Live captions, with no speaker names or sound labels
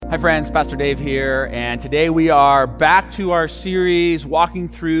Hi friends, Pastor Dave here, and today we are back to our series walking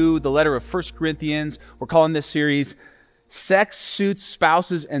through the letter of 1 Corinthians. We're calling this series Sex Suits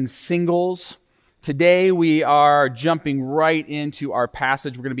Spouses and Singles. Today we are jumping right into our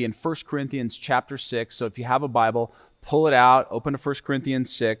passage. We're going to be in 1 Corinthians chapter 6, so if you have a Bible, pull it out, open to 1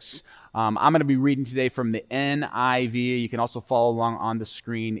 Corinthians 6. I'm going to be reading today from the NIV. You can also follow along on the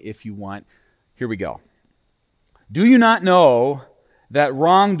screen if you want. Here we go. Do you not know that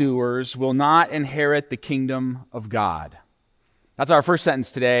wrongdoers will not inherit the kingdom of God? That's our first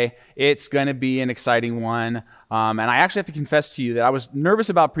sentence today. It's going to be an exciting one. And I actually have to confess to you that I was nervous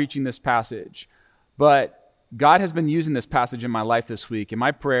about preaching this passage, but God has been using this passage in my life this week. And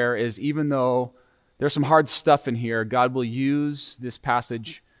my prayer is, even though there's some hard stuff in here, God will use this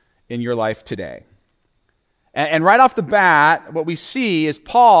passage in your life today. And right off the bat, what we see is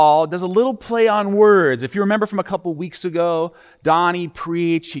Paul does a little play on words. If you remember from a couple weeks ago, Donnie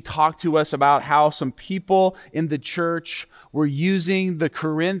preached. He talked to us about how some people in the church were using the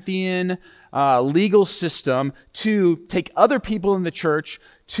Corinthian legal system to take other people in the church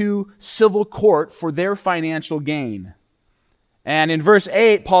to civil court for their financial gain. And in verse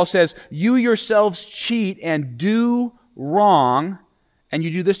 8, Paul says, "You yourselves cheat and do wrong, and you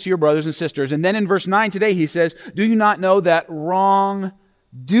do this to your brothers and sisters." And then in verse 9 today, he says, "Do you not know that wrongdoers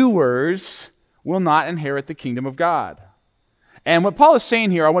will not inherit the kingdom of God?" And what Paul is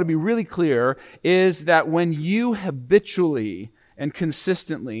saying here, I want to be really clear, is that when you habitually and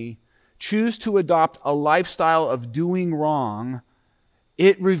consistently choose to adopt a lifestyle of doing wrong,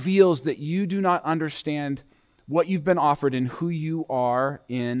 it reveals that you do not understand what you've been offered and who you are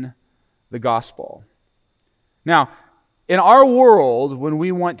in the gospel. Now, in our world, when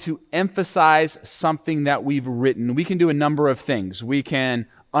we want to emphasize something that we've written, we can do a number of things. We can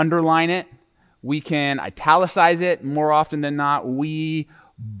underline it. We can italicize it. More often than not, we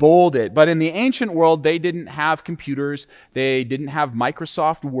bold it. But in the ancient world, they didn't have computers. They didn't have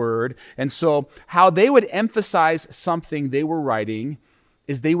Microsoft Word. And so how they would emphasize something they were writing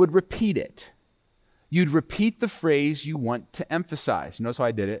is they would repeat it. You'd repeat the phrase you want to emphasize. Notice how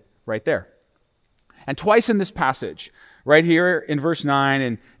I did it right there. And twice in this passage, right here in verse 9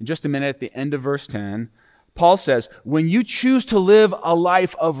 and in just a minute at the end of verse 10, Paul says, when you choose to live a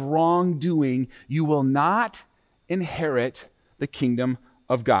life of wrongdoing, you will not inherit the kingdom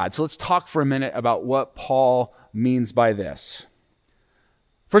of God. So let's talk for a minute about what Paul means by this.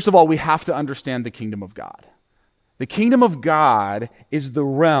 First of all, we have to understand the kingdom of God. The kingdom of God is the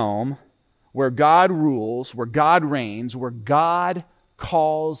realm where God rules, where God reigns, where God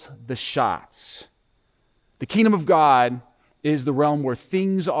calls the shots. The kingdom of God is the realm where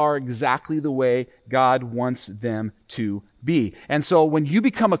things are exactly the way God wants them to be. And so when you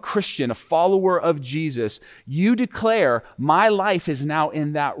become a Christian, a follower of Jesus, you declare, my life is now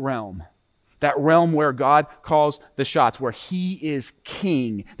in that realm where God calls the shots, where He is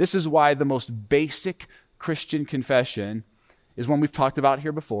king. This is why the most basic Christian confession is one we've talked about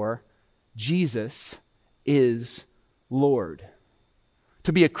here before: Jesus is Lord.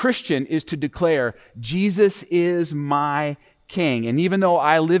 To be a Christian is to declare, Jesus is my king. And even though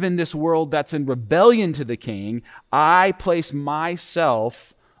I live in this world that's in rebellion to the king, I place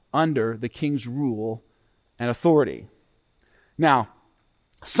myself under the king's rule and authority. Now,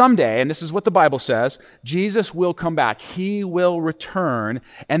 someday, and this is what the Bible says, Jesus will come back. He will return,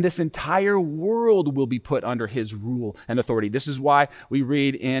 and this entire world will be put under His rule and authority. This is why we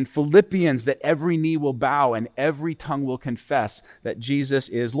read in Philippians that every knee will bow and every tongue will confess that Jesus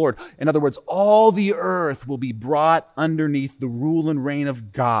is Lord. In other words, all the earth will be brought underneath the rule and reign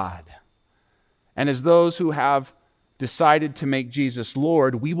of God. And as those who have decided to make Jesus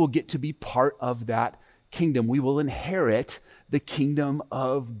Lord, we will get to be part of that kingdom. We will inherit the kingdom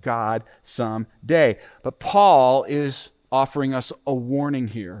of God someday. But Paul is offering us a warning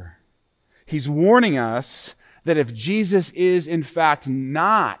here. He's warning us that if Jesus is in fact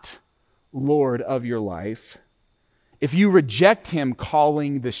not Lord of your life, if you reject Him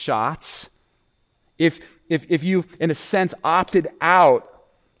calling the shots, if you've in a sense opted out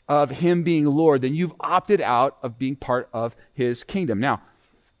of Him being Lord, then you've opted out of being part of His kingdom. Now,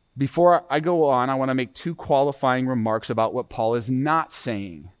 before I go on, I want to make two qualifying remarks about what Paul is not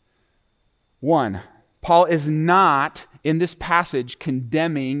saying. One, Paul is not, in this passage,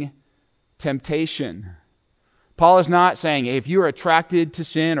 condemning temptation. Paul is not saying, if you're attracted to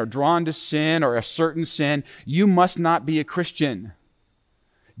sin or drawn to sin or a certain sin, you must not be a Christian.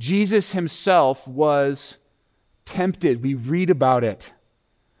 Jesus Himself was tempted. We read about it.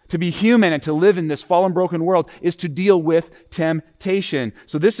 To be human and to live in this fallen, broken world is to deal with temptation.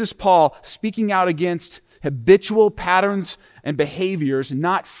 So this is Paul speaking out against habitual patterns and behaviors,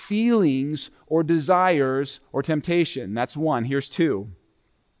 not feelings or desires or temptation. That's one. Here's two.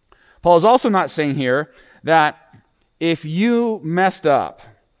 Paul is also not saying here that if you messed up,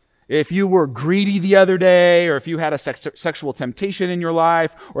 if you were greedy the other day, or if you had a sexual temptation in your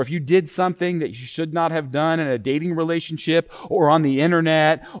life, or if you did something that you should not have done in a dating relationship, or on the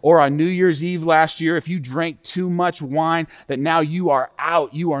internet, or on New Year's Eve last year, if you drank too much wine, that now you are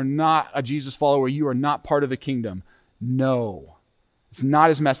out, you are not a Jesus follower, you are not part of the kingdom. No, it's not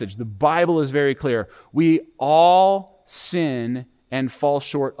his message. The Bible is very clear. We all sin and fall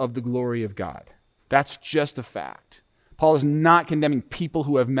short of the glory of God. That's just a fact. Paul is not condemning people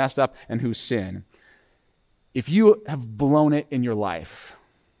who have messed up and who sin. If you have blown it in your life,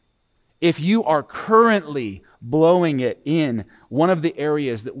 if you are currently blowing it in one of the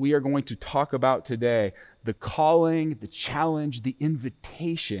areas that we are going to talk about today, the calling, the challenge, the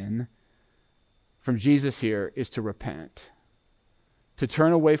invitation from Jesus here is to repent, to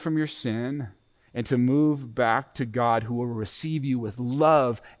turn away from your sin, and to move back to God, who will receive you with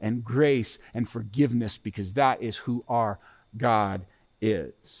love and grace and forgiveness, because that is who our God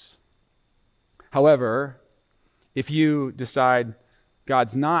is. However, if you decide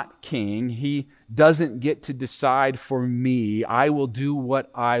God's not king, he doesn't get to decide for me, I will do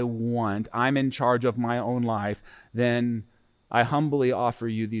what I want, I'm in charge of my own life, then I humbly offer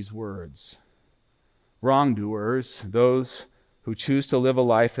you these words. Wrongdoers, those who choose to live a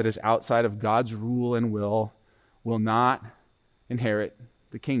life that is outside of God's rule and will not inherit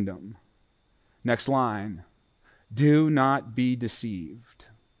the kingdom. Next line, do not be deceived.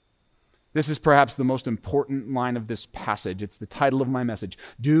 This is perhaps the most important line of this passage. It's the title of my message.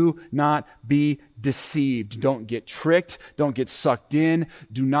 Do not be deceived. Don't get tricked. Don't get sucked in.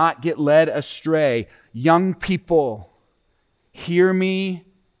 Do not get led astray. Young people, hear me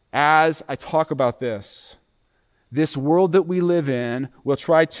as I talk about this. This world that we live in will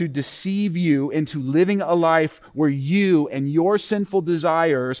try to deceive you into living a life where you and your sinful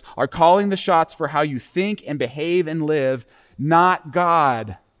desires are calling the shots for how you think and behave and live, not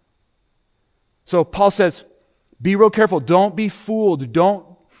God. So Paul says, be real careful. Don't be fooled. Don't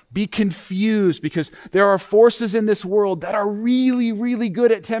be confused, because there are forces in this world that are really, really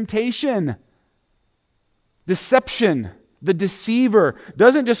good at temptation. Deception. The deceiver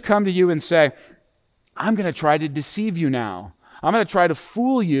doesn't just come to you and say, I'm going to try to deceive you now. I'm going to try to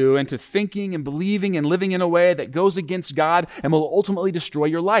fool you into thinking and believing and living in a way that goes against God and will ultimately destroy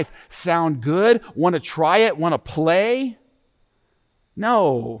your life. Sound good? Want to try it? Want to play?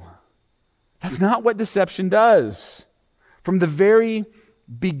 No. That's not what deception does. From the very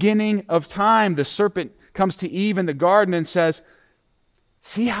beginning of time, the serpent comes to Eve in the garden and says,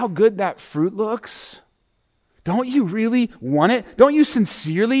 see how good that fruit looks? Don't you really want it? Don't you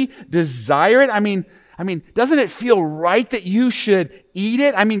sincerely desire it? I mean, doesn't it feel right that you should eat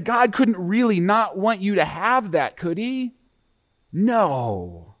it? I mean, God couldn't really not want you to have that, could he?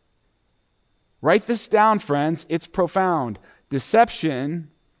 No. Write this down, friends. It's profound. Deception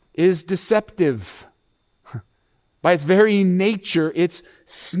is deceptive. By its very nature, it's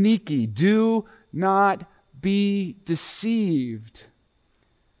sneaky. Do not be deceived.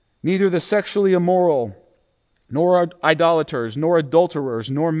 Neither the sexually immoral, nor idolaters, nor adulterers,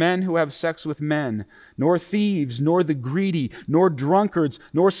 nor men who have sex with men, nor thieves, nor the greedy, nor drunkards,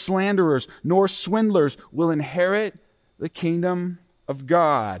 nor slanderers, nor swindlers will inherit the kingdom of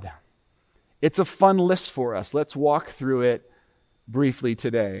God. It's a fun list for us. Let's walk through it briefly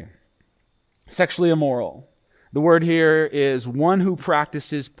today. Sexually immoral. The word here is one who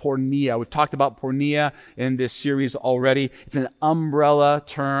practices porneia. We've talked about porneia in this series already. It's an umbrella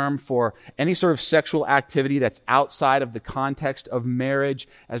term for any sort of sexual activity that's outside of the context of marriage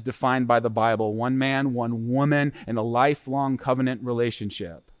as defined by the Bible. One man, one woman in a lifelong covenant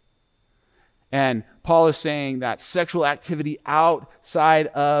relationship. And Paul is saying that sexual activity outside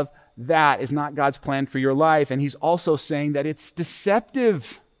of that is not God's plan for your life. And he's also saying that it's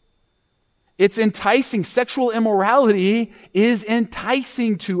deceptive. It's enticing. Sexual immorality is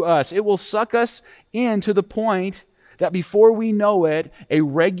enticing to us. It will suck us in to the point that before we know it, a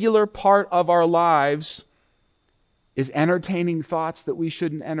regular part of our lives is entertaining thoughts that we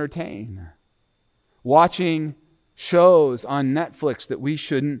shouldn't entertain. Watching shows on Netflix that we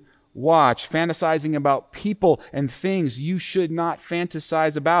shouldn't watch, fantasizing about people and things you should not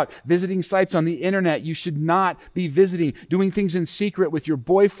fantasize about, visiting sites on the internet you should not be visiting, doing things in secret with your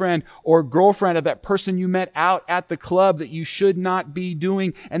boyfriend or girlfriend or that person you met out at the club that you should not be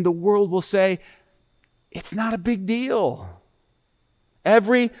doing. And the world will say, it's not a big deal.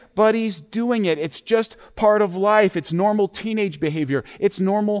 Everybody's doing it. It's just part of life. It's normal teenage behavior. It's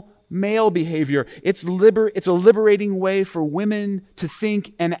normal male behavior. It's a liberating way for women to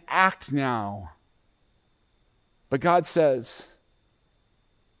think and act now. But God says,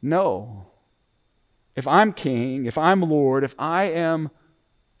 no. If I'm king, if I'm Lord, if I am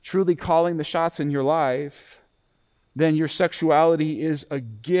truly calling the shots in your life, then your sexuality is a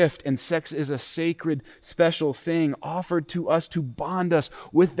gift, and sex is a sacred, special thing offered to us to bond us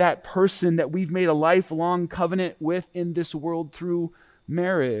with that person that we've made a lifelong covenant with in this world through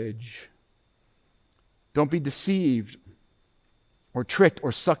marriage. Don't be deceived or tricked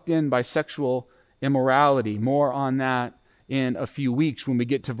or sucked in by sexual immorality. More on that in a few weeks when we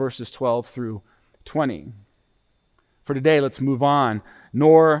get to verses 12 through 20. For today, let's move on.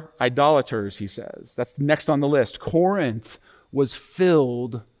 Nor idolaters, he says. That's next on the list. Corinth was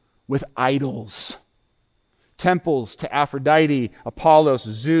filled with idols. Temples to Aphrodite, Apollos,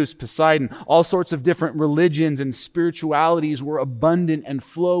 Zeus, Poseidon, all sorts of different religions and spiritualities were abundant and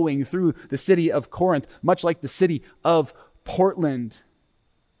flowing through the city of Corinth, much like the city of Portland.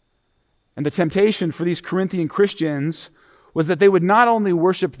 And the temptation for these Corinthian Christians was that they would not only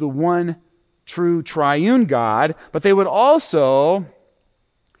worship the one true triune God, but they would also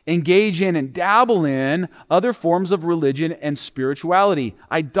engage in and dabble in other forms of religion and spirituality,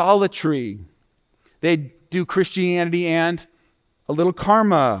 idolatry. They'd do Christianity and a little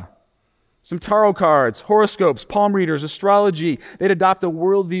karma, some tarot cards, horoscopes, palm readers, astrology. They'd adopt a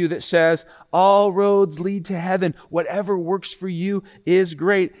worldview that says all roads lead to heaven. Whatever works for you is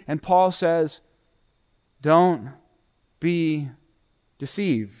great. And Paul says, don't be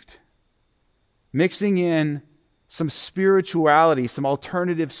deceived. Mixing in some spirituality, some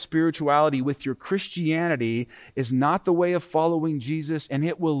alternative spirituality with your Christianity is not the way of following Jesus, and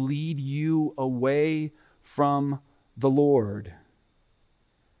it will lead you away from the Lord.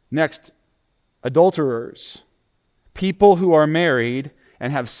 Next, adulterers, people who are married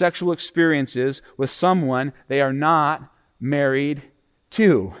and have sexual experiences with someone they are not married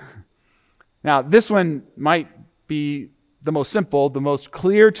to. Now, this one might be the most simple, the most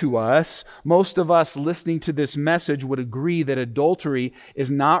clear to us. Most of us listening to this message would agree that adultery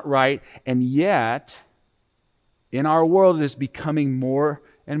is not right, and yet, in our world, it is becoming more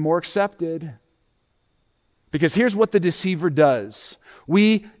and more accepted. Because here's what the deceiver does.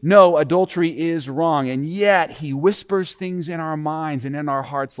 We know adultery is wrong, and yet he whispers things in our minds and in our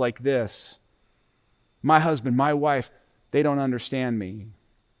hearts like this. My husband, my wife, they don't understand me.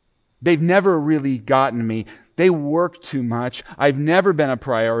 They've never really gotten me. They work too much. I've never been a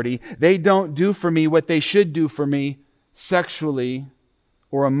priority. They don't do for me what they should do for me sexually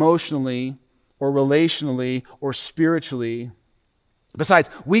or emotionally or relationally or spiritually.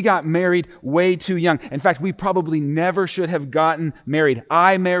 Besides, we got married way too young. In fact, we probably never should have gotten married.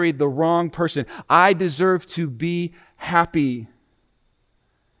 I married the wrong person. I deserve to be happy.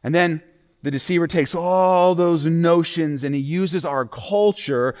 And then the deceiver takes all those notions and he uses our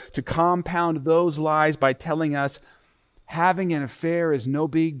culture to compound those lies by telling us having an affair is no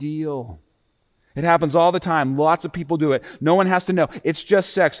big deal. It happens all the time. Lots of people do it. No one has to know. It's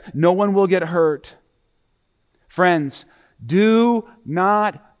just sex. No one will get hurt. Friends, do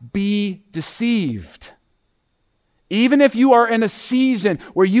not be deceived. Even if you are in a season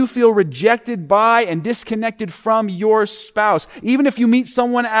where you feel rejected by and disconnected from your spouse, even if you meet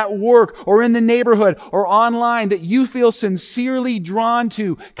someone at work or in the neighborhood or online that you feel sincerely drawn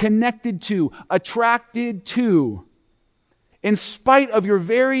to, connected to, attracted to, in spite of your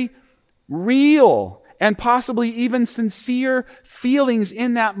very real and possibly even sincere feelings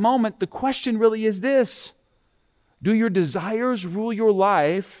in that moment, the question really is this: do your desires rule your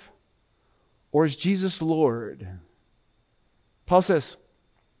life, or is Jesus Lord? Paul says,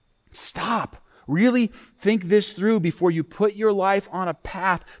 stop. Really think this through before you put your life on a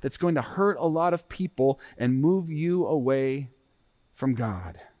path that's going to hurt a lot of people and move you away from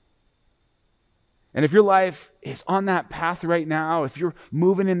God. And if your life is on that path right now, if you're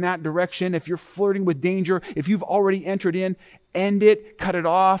moving in that direction, if you're flirting with danger, if you've already entered in, end it, cut it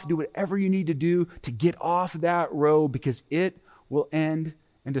off, do whatever you need to do to get off that road, because it will end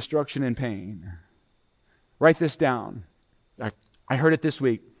in destruction and pain. Write this down. I heard it this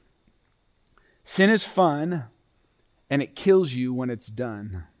week. Sin is fun, and it kills you when it's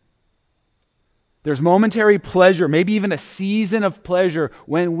done. There's momentary pleasure, maybe even a season of pleasure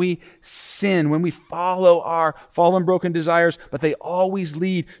when we sin, when we follow our fallen, broken desires, but they always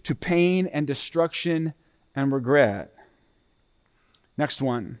lead to pain and destruction and regret. Next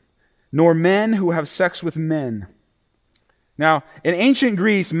one. Nor men who have sex with men. Now, in ancient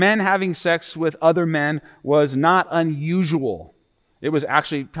Greece, men having sex with other men was not unusual. It was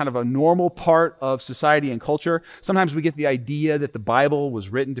actually kind of a normal part of society and culture. Sometimes we get the idea that the Bible was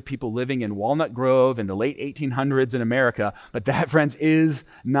written to people living in Walnut Grove in the late 1800s in America, but that, friends, is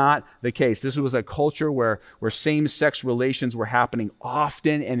not the case. This was a culture where same-sex relations were happening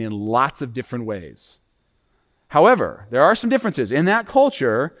often and in lots of different ways. However, there are some differences. In that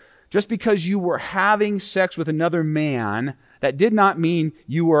culture, just because you were having sex with another man, that did not mean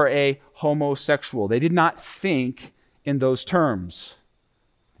you were a homosexual. They did not think in those terms.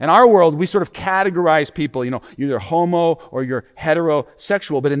 In our world, we sort of categorize people, you're either homo or you're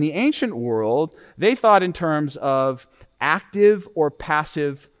heterosexual. But in the ancient world, they thought in terms of active or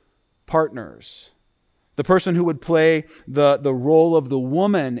passive partners. The person who would play the role of the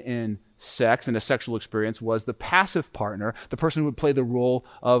woman in sex, in a sexual experience, was the passive partner. The person who would play the role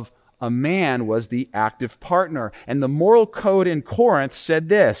of a man was the active partner. And the moral code in Corinth said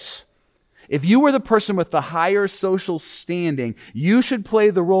this: if you were the person with the higher social standing, you should play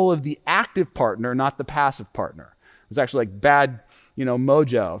the role of the active partner, not the passive partner. It was actually like bad,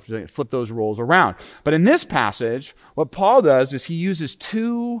 mojo to flip those roles around. But in this passage, what Paul does is he uses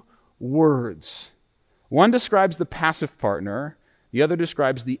two words. One describes the passive partner, the other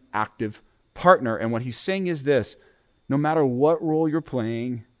describes the active partner. And what he's saying is this: no matter what role you're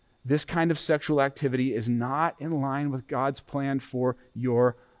playing, this kind of sexual activity is not in line with God's plan for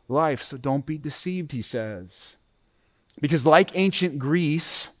your life. So don't be deceived, he says. Because like ancient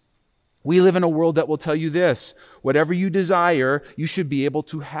Greece, we live in a world that will tell you this: whatever you desire, you should be able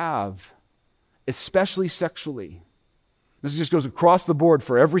to have, especially sexually. This just goes across the board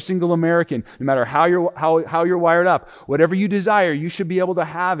for every single American, no matter how you're wired up. Whatever you desire, you should be able to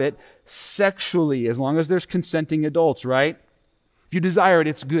have it sexually, as long as there's consenting adults, right? If you desire it,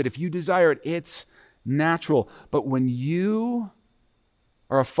 it's good. If you desire it, it's natural. But when you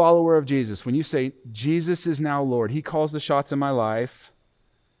are a follower of Jesus, when you say, Jesus is now Lord, he calls the shots in my life,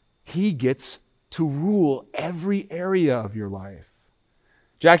 he gets to rule every area of your life.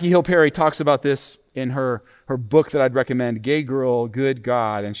 Jackie Hill Perry talks about this in her book that I'd recommend, Gay Girl, Good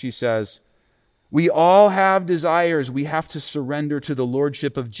God, and she says, we all have desires we have to surrender to the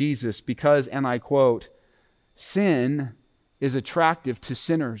lordship of Jesus because, and I quote, sin is attractive to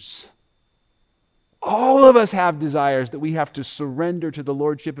sinners. All of us have desires that we have to surrender to the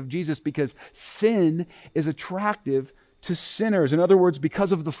lordship of Jesus because sin is attractive to sinners. In other words,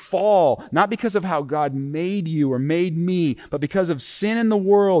 because of the fall, not because of how God made you or made me, but because of sin in the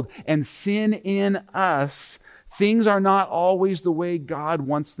world and sin in us, things are not always the way God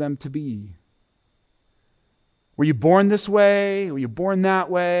wants them to be. Were you born this way? Were you born that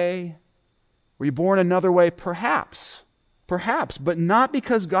way? Were you born another way? Perhaps, but not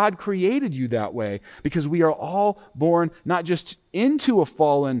because God created you that way, because we are all born not just into a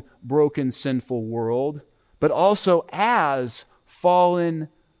fallen, broken, sinful world, but also as fallen,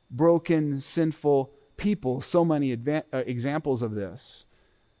 broken, sinful people. So many examples of this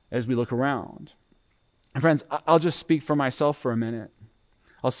as we look around. And friends, I'll just speak for myself for a minute.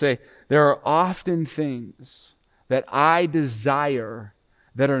 I'll say there are often things that I desire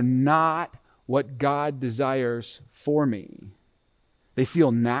that are not what God desires for me. They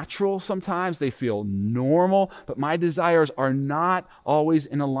feel natural sometimes, they feel normal, but my desires are not always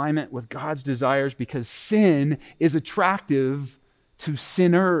in alignment with God's desires because sin is attractive to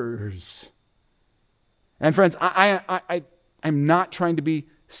sinners. And friends, I'm not trying to be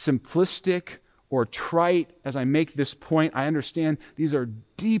simplistic or trite as I make this point. I understand these are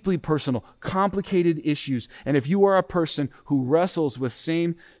deeply personal, complicated issues. And if you are a person who wrestles with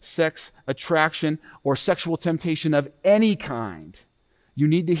same-sex attraction or sexual temptation of any kind, you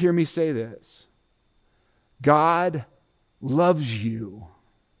need to hear me say this. God loves you.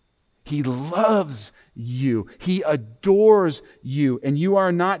 He loves you. He adores you. And you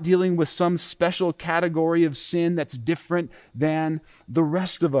are not dealing with some special category of sin that's different than the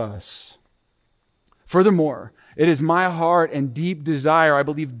rest of us. Furthermore, it is my heart and deep desire, I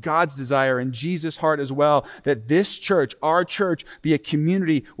believe God's desire and Jesus' heart as well, that this church, our church, be a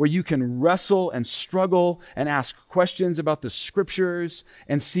community where you can wrestle and struggle and ask questions about the scriptures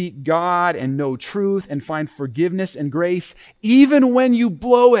and seek God and know truth and find forgiveness and grace, even when you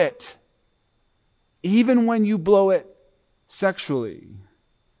blow it. Even when you blow it sexually.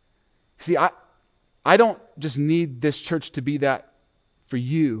 See, I don't just need this church to be that for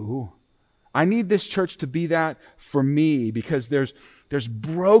you. I need this church to be that for me because there's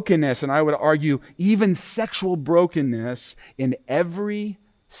brokenness, and I would argue even sexual brokenness in every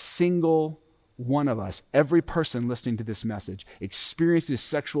single one of us. Every person listening to this message experiences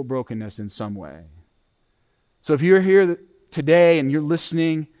sexual brokenness in some way. So if you're here today and you're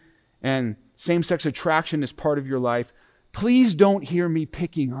listening and same-sex attraction is part of your life, Please don't hear me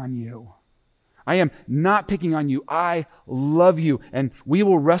picking on you. I am not picking on you. I love you, and we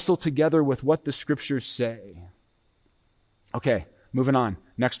will wrestle together with what the Scriptures say. Okay, moving on.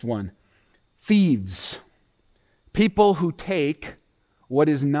 Next one. Thieves. People who take what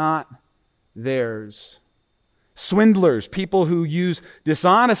is not theirs. Swindlers, people who use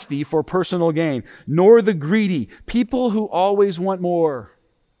dishonesty for personal gain. Nor the greedy, people who always want more.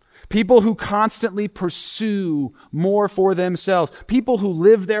 People who constantly pursue more for themselves. People who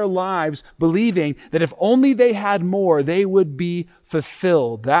live their lives believing that if only they had more, they would be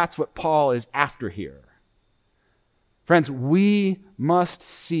fulfilled. That's what Paul is after here. Friends, we must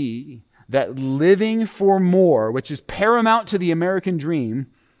see that living for more, which is paramount to the American dream,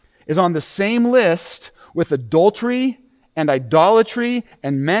 is on the same list with adultery and idolatry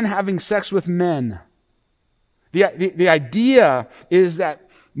and men having sex with men. The idea is that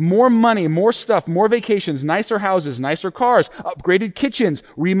more money, more stuff, more vacations, nicer houses, nicer cars, upgraded kitchens,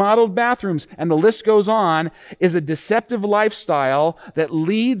 remodeled bathrooms, and the list goes on, is a deceptive lifestyle that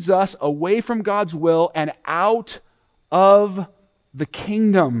leads us away from God's will and out of the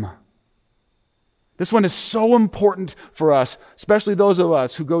kingdom. This one is so important for us, especially those of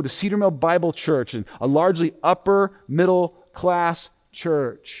us who go to Cedar Mill Bible Church, and a largely upper middle class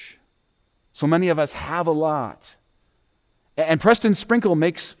church. So many of us have a lot. And Preston Sprinkle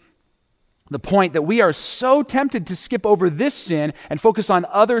makes the point that we are so tempted to skip over this sin and focus on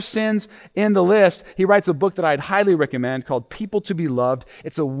other sins in the list. He writes a book that I'd highly recommend called People to be Loved.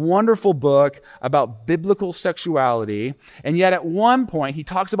 It's a wonderful book about biblical sexuality. And yet at one point, he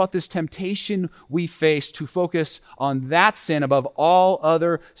talks about this temptation we face to focus on that sin above all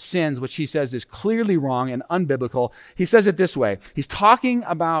other sins, which he says is clearly wrong and unbiblical. He says it this way. He's talking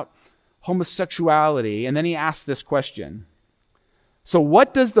about homosexuality, and then he asks this question. So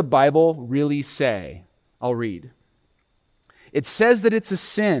what does the Bible really say? I'll read. It says that it's a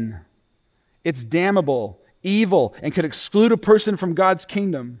sin. It's damnable, evil, and could exclude a person from God's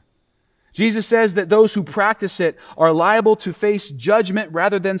kingdom. Jesus says that those who practice it are liable to face judgment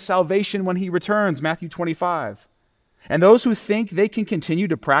rather than salvation when he returns, Matthew 25. And those who think they can continue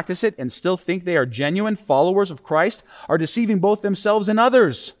to practice it and still think they are genuine followers of Christ are deceiving both themselves and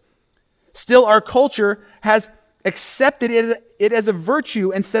others. Still, our culture has accepted it as a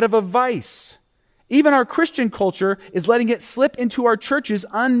virtue instead of a vice. Even our Christian culture is letting it slip into our churches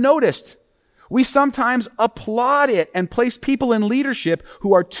unnoticed. We sometimes applaud it and place people in leadership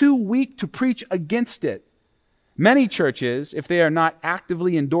who are too weak to preach against it. Many churches, if they are not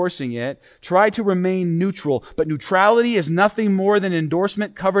actively endorsing it, try to remain neutral, but neutrality is nothing more than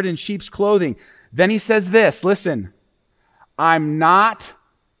endorsement covered in sheep's clothing. Then he says this, listen, I'm not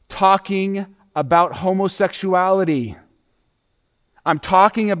talking about homosexuality. I'm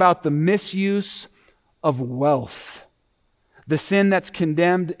talking about the misuse of wealth, the sin that's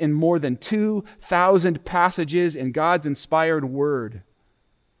condemned in more than 2,000 passages in God's inspired word.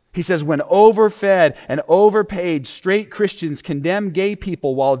 He says, when overfed and overpaid, straight Christians condemn gay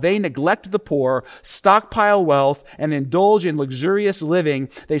people while they neglect the poor, stockpile wealth, and indulge in luxurious living,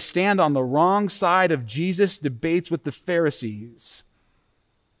 they stand on the wrong side of Jesus' debates with the Pharisees.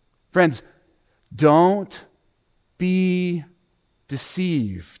 Friends, don't be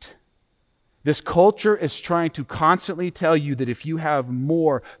deceived. This culture is trying to constantly tell you that if you have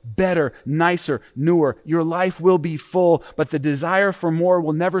more, better, nicer, newer, your life will be full, but the desire for more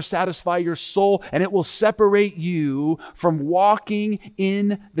will never satisfy your soul, and it will separate you from walking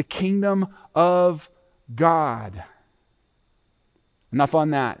in the kingdom of God. Enough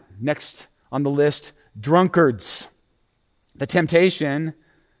on that. Next on the list, drunkards. The temptation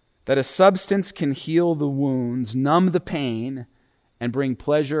that a substance can heal the wounds, numb the pain, and bring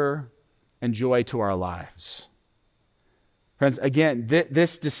pleasure and joy to our lives. Friends, again,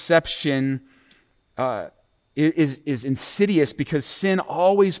 this deception is insidious because sin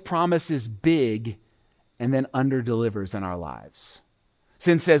always promises big and then under-delivers in our lives.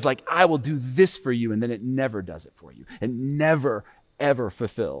 Sin says, like, I will do this for you, and then it never does it for you. It never, ever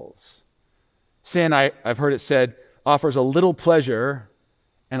fulfills. Sin, I've heard it said, offers a little pleasure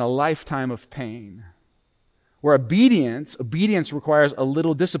and a lifetime of pain. Where obedience requires a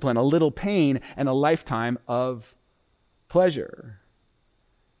little discipline, a little pain, and a lifetime of pleasure.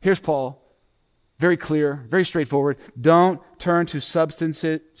 Here's Paul, very clear, very straightforward. Don't turn to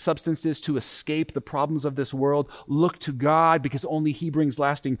substances to escape the problems of this world. Look to God, because only He brings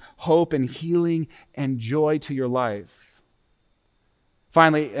lasting hope and healing and joy to your life.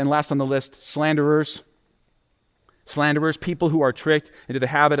 Finally, and last on the list, slanderers. Slanderers, people who are tricked into the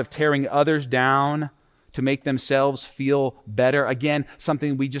habit of tearing others down to make themselves feel better. Again,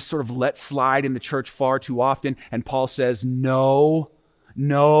 something we just sort of let slide in the church far too often. And Paul says, no,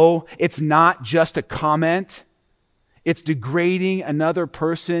 it's not just a comment. It's degrading another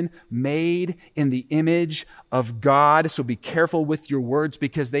person made in the image of God. So be careful with your words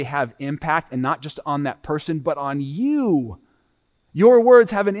because they have impact, and not just on that person, but on you. Your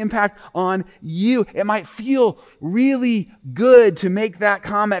words have an impact on you. It might feel really good to make that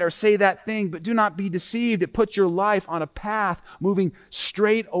comment or say that thing, but do not be deceived. It puts your life on a path moving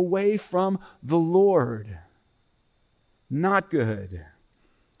straight away from the Lord. Not good.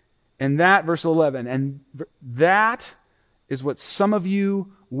 And that, verse 11, and that is what some of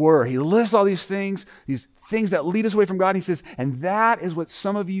you were. He lists all these things that lead us away from God. And he says, and that is what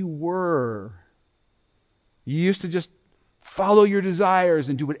some of you were. You used to just follow your desires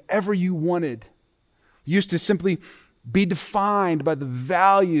and do whatever you wanted. You used to simply be defined by the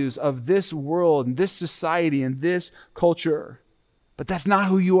values of this world and this society and this culture. But that's not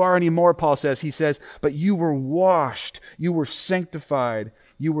who you are anymore, Paul says. He says, but you were washed, you were sanctified,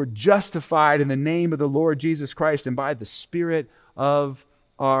 you were justified in the name of the Lord Jesus Christ and by the Spirit of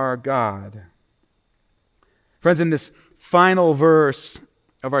our God. Friends, in this final verse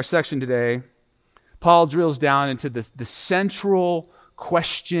of our section today, Paul drills down into the central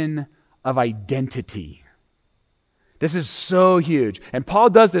question of identity. This is so huge. And Paul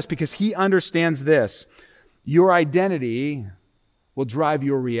does this because he understands this. Your identity will drive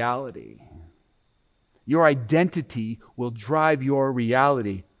your reality. Your identity will drive your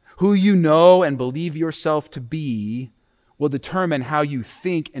reality. Who you know and believe yourself to be will determine how you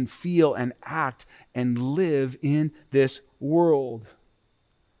think and feel and act and live in this world.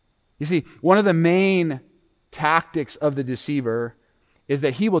 You see, one of the main tactics of the deceiver is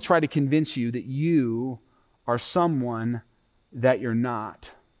that he will try to convince you that you are someone that you're not.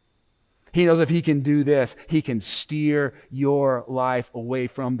 He knows if he can do this, he can steer your life away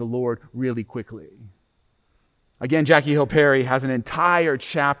from the Lord really quickly. Again, Jackie Hill Perry has an entire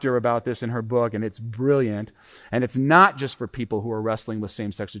chapter about this in her book, and it's brilliant. And it's not just for people who are wrestling with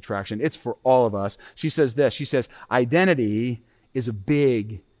same-sex attraction. It's for all of us. She says this. She says, identity is a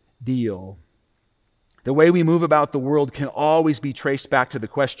big deal. The way we move about the world can always be traced back to the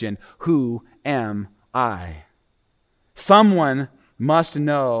question, who am I? Someone must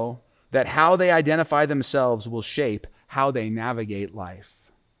know that how they identify themselves will shape how they navigate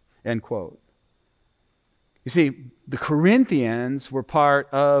life. End quote. You see, the Corinthians were part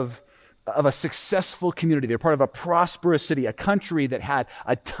of a successful community. They're part of a prosperous city, a country that had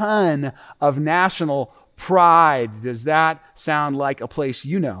a ton of national pride. Does that sound like a place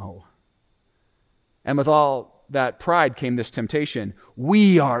you know? And with all that pride came this temptation.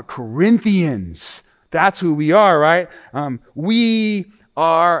 We are Corinthians. That's who we are, right? We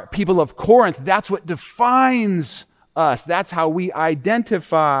are people of Corinth. That's what defines us. That's how we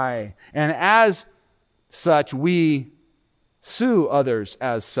identify. And as such, we sue others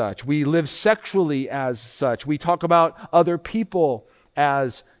as such. We live sexually as such. We talk about other people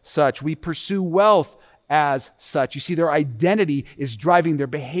as such. We pursue wealth as such. You see, their identity is driving their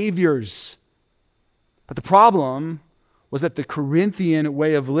behaviors. But the problem was that the Corinthian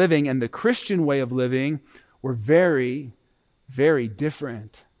way of living and the Christian way of living were very, very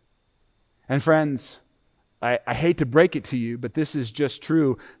different. And friends, I hate to break it to you, but this is just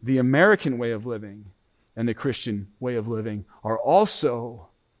true. The American way of living and the Christian way of living are also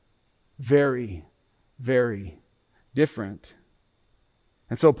very, very different.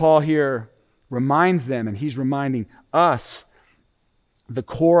 And so Paul here reminds them, and he's reminding us, the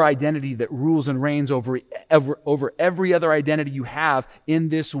core identity that rules and reigns over every other identity you have in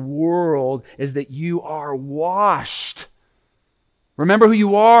this world is that you are washed. Remember who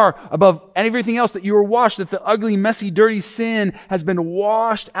you are above everything else, that you are washed, that the ugly, messy, dirty sin has been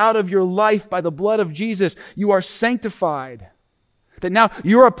washed out of your life by the blood of Jesus. You are sanctified. That now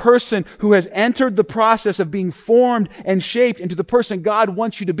you're a person who has entered the process of being formed and shaped into the person God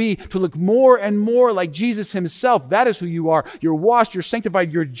wants you to be, to look more and more like Jesus himself. That is who you are. You're washed, you're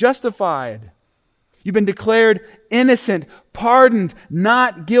sanctified, you're justified. You've been declared innocent, pardoned,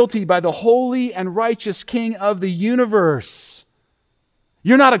 not guilty by the holy and righteous King of the universe.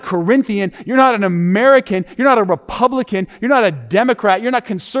 You're not a Corinthian. You're not an American. You're not a Republican. You're not a Democrat. You're not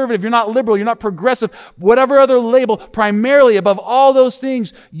conservative. You're not liberal. You're not progressive. Whatever other label, primarily above all those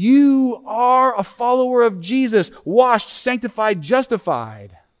things, you are a follower of Jesus, washed, sanctified,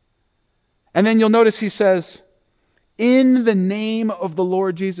 justified. And then you'll notice he says, in the name of the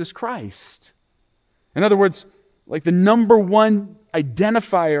Lord Jesus Christ. In other words, like the number one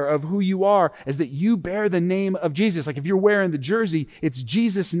identifier of who you are is that you bear the name of Jesus. Like if you're wearing the jersey, it's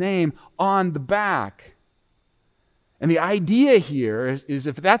Jesus' name on the back. And the idea here is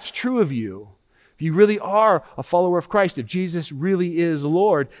if that's true of you, if you really are a follower of Christ, if Jesus really is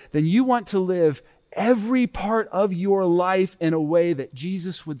Lord, then you want to live every part of your life in a way that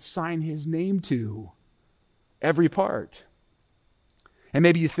Jesus would sign his name to. Every part. And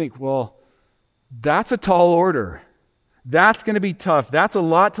maybe you think, well, that's a tall order. That's going to be tough. That's a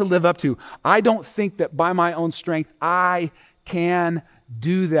lot to live up to. I don't think that by my own strength I can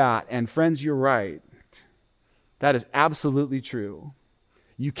do that. And friends, you're right. That is absolutely true.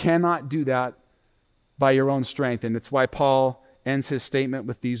 You cannot do that by your own strength. And it's why Paul ends his statement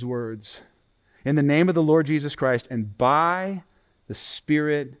with these words. In the name of the Lord Jesus Christ and by the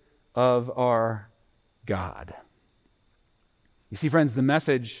Spirit of our God. You see, friends, the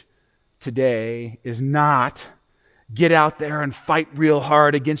message today is not get out there and fight real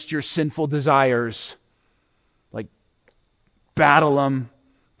hard against your sinful desires. Like, battle them,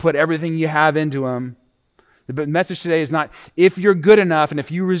 put everything you have into them. The message today is not if you're good enough and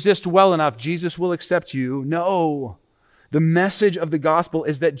if you resist well enough, Jesus will accept you. No. The message of the gospel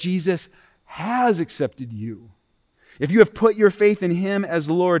is that Jesus has accepted you. If you have put your faith in him as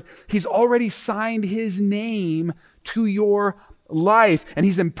Lord, he's already signed his name to your life, and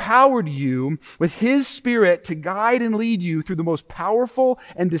he's empowered you with his Spirit to guide and lead you through the most powerful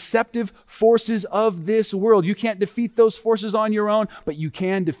and deceptive forces of this world. You can't defeat those forces on your own, but you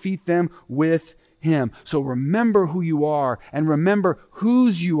can defeat them with him. So remember who you are, and remember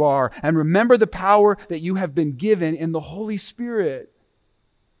whose you are, and remember the power that you have been given in the Holy Spirit.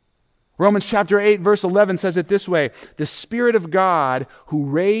 Romans chapter 8, verse 11 says it this way: the Spirit of God who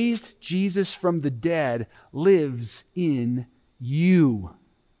raised Jesus from the dead lives in you.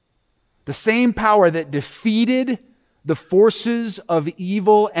 The same power that defeated the forces of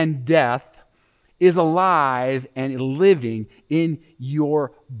evil and death is alive and living in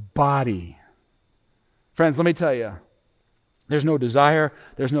your body. Friends, let me tell you, there's no desire,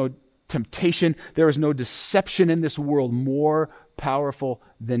 there's no temptation, there is no deception in this world more powerful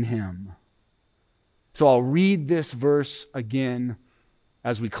than him. So I'll read this verse again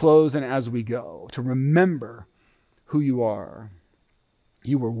as we close and as we go to remember who you are.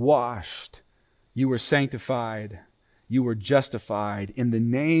 You were washed, you were sanctified, you were justified in the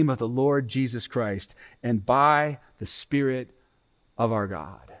name of the Lord Jesus Christ and by the Spirit of our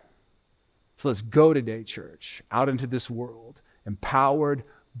God. So let's go today, church, out into this world, empowered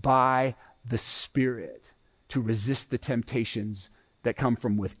by the Spirit to resist the temptations that come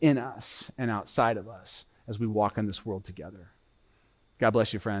from within us and outside of us as we walk in this world together. God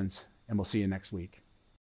bless you, friends, and we'll see you next week.